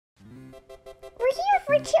We're here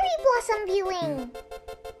for cherry blossom viewing.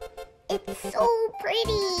 It's so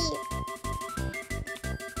pretty.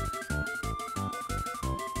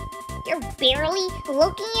 You're barely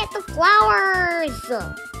looking at the flowers.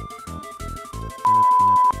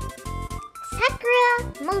 Sakura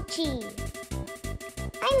mochi.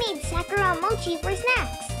 I made sakura mochi for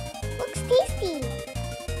snacks. Looks tasty.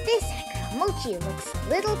 This sakura mochi looks a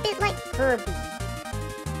little bit like Kirby.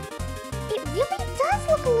 It really does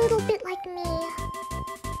look a little bit like me.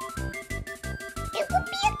 It would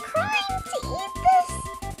be a crime to eat this.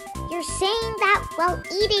 You're saying that while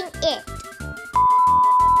eating it.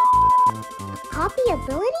 A copy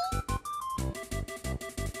ability?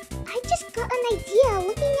 I just got an idea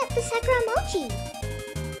looking at the sakura mochi.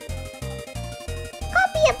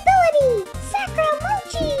 Copy ability! Sakura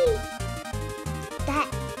mochi!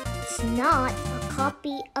 That's not a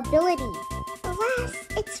copy ability. Alas,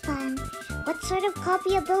 it's fun. What sort of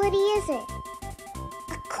copy ability is it?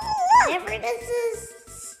 A cool look! Whatever this is,